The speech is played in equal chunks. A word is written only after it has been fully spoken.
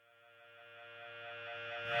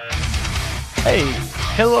Hey,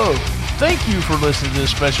 hello. Thank you for listening to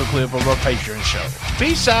this special clip of our Patreon show.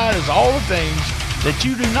 B-side is all the things that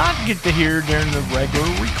you do not get to hear during the regular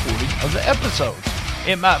recording of the episodes.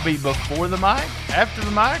 It might be before the mic, after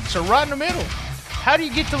the mics, or right in the middle. How do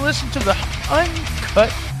you get to listen to the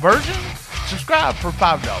uncut version? Subscribe for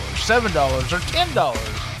 $5, $7, or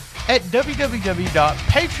 $10 at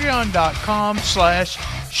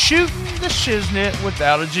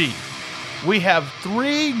www.patreon.com/shootingtheshiznit. We have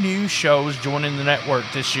 3 new shows joining the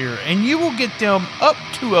network this year, and you will get them up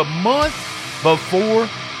to a month before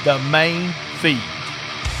the main feed.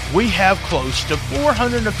 We have close to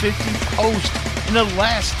 450 posts in the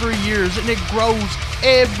last 3 years, and it grows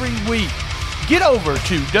every week. Get over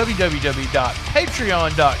to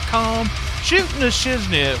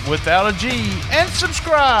www.patreon.com/shootingtheshiznit and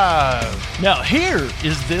subscribe. Now here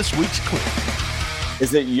is this week's clip.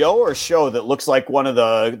 Is it Yo or Show that looks like one of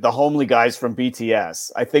the homely guys from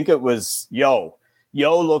BTS? I think it was Yo.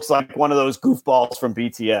 Yo looks like one of those goofballs from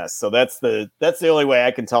BTS. So that's the only way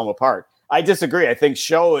I can tell them apart. I disagree. I think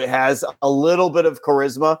Show has a little bit of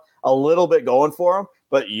charisma, a little bit going for him,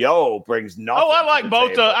 but Yo brings nothing. Oh, I like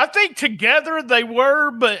both. I think together they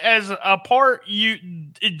were, but as apart,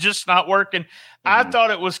 it just not working. I thought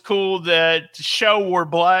it was cool that Show wore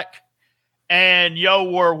black and Yo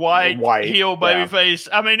wore white heel babyface.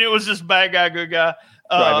 I mean, it was just bad guy, good guy.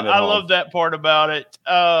 I love that part about it.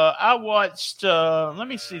 I watched, let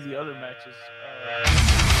me see the other matches.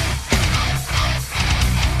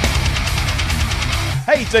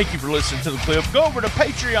 Hey, thank you for listening to the clip. Go over to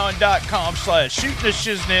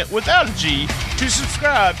patreon.com/shootingtheshiznit to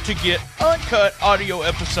subscribe to get uncut audio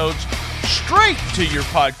episodes straight to your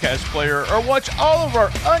podcast player, or watch all of our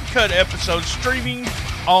uncut episodes streaming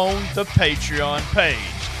on the Patreon page.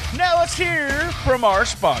 Now let's hear from our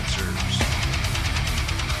sponsors.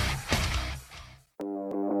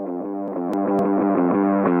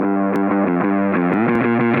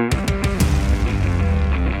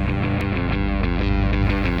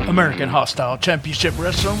 American Hostile Championship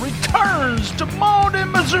Wrestling returns to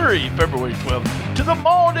Malden, Missouri, February 12th to the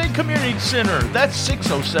Malden Community Center. That's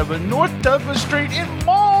 607 North Douglas Street in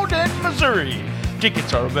Malden, Missouri.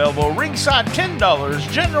 Tickets are available ringside $10.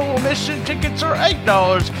 General admission tickets are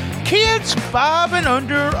 $8. Kids 5 and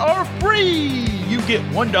under are free. You get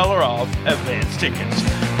 $1 off advance tickets.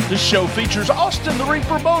 The show features Austin the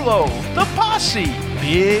Reaper Bolo, The Posse,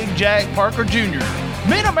 Big Jack Parker Jr.,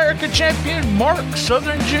 Mid-America Champion Mark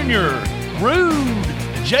Southern Jr., Rude,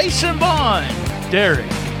 Jason Bond, Derek,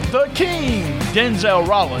 The King, Denzel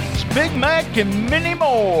Rollins, Big Mac, and many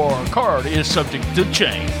more. Card is subject to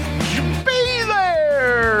change. Be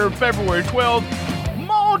there February 12th,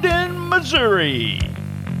 Malden, Missouri.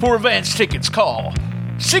 For advance tickets, call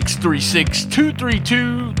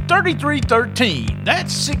 636-232-3313.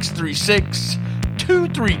 That's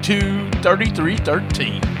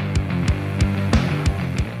 636-232-3313.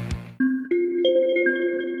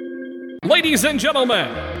 Ladies and gentlemen,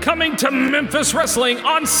 coming to Memphis Wrestling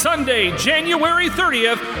on Sunday, January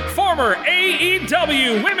 30th, former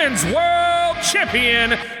AEW Women's World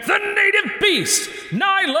Champion, the Native Beast,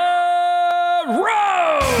 Nyla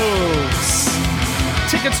Rose.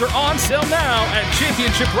 Tickets are on sale now at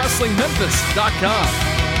championshipwrestlingmemphis.com.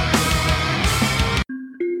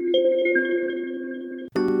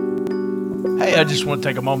 Hey, I just want to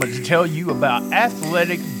take a moment to tell you about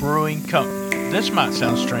Athletic Brewing Company. This might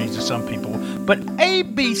sound strange to some people, but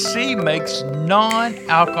ABC makes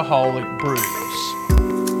non-alcoholic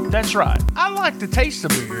brews. That's right. I like the taste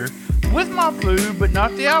of beer with my food, but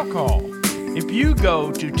not the alcohol. If you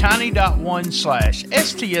go to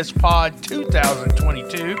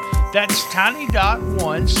tiny.1/STSPod2022, that's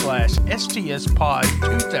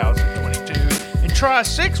tiny.1/STSPod2022, and try a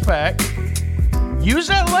 6-pack, use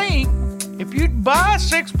that link. If you buy a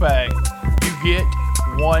 6-pack, you get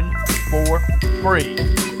 1 for free.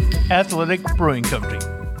 Athletic Brewing Company.